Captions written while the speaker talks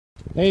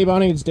Hey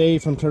Bonnie, it's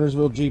Dave from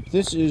Turnersville Jeep.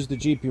 This is the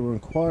Jeep you were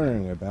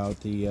inquiring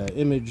about. The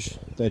image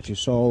that you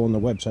saw on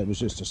the website was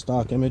just a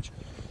stock image.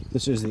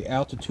 This is the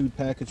altitude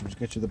package, which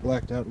gets you the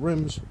blacked out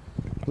rims,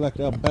 blacked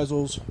out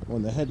bezels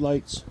on the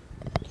headlights,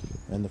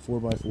 and the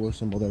 4x4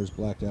 symbol there is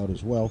blacked out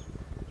as well.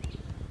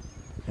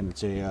 And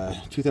it's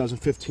a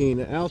 2015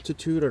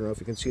 altitude. I don't know if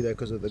you can see that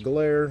because of the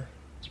glare.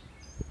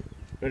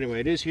 But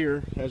anyway, it is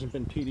here. It hasn't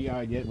been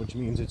PDI'd yet, which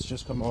means it's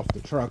just come off the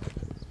truck.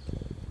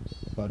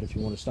 But if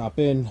you want to stop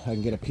in, I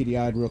can get a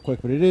PDI'd real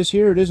quick. But it is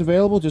here. It is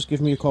available. Just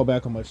give me a call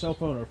back on my cell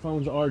phone. Our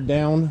phones are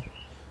down.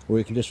 Or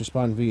you can just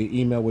respond via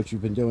email, which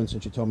you've been doing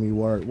since you told me you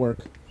were at work.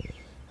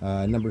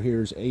 Number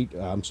here is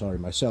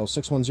my cell,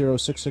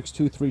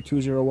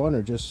 610-662-3201.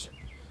 Or just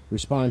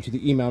respond to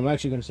the email. I'm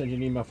actually going to send you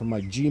an email from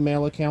my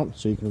Gmail account,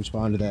 so you can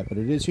respond to that. But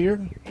it is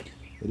here.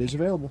 It is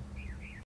available.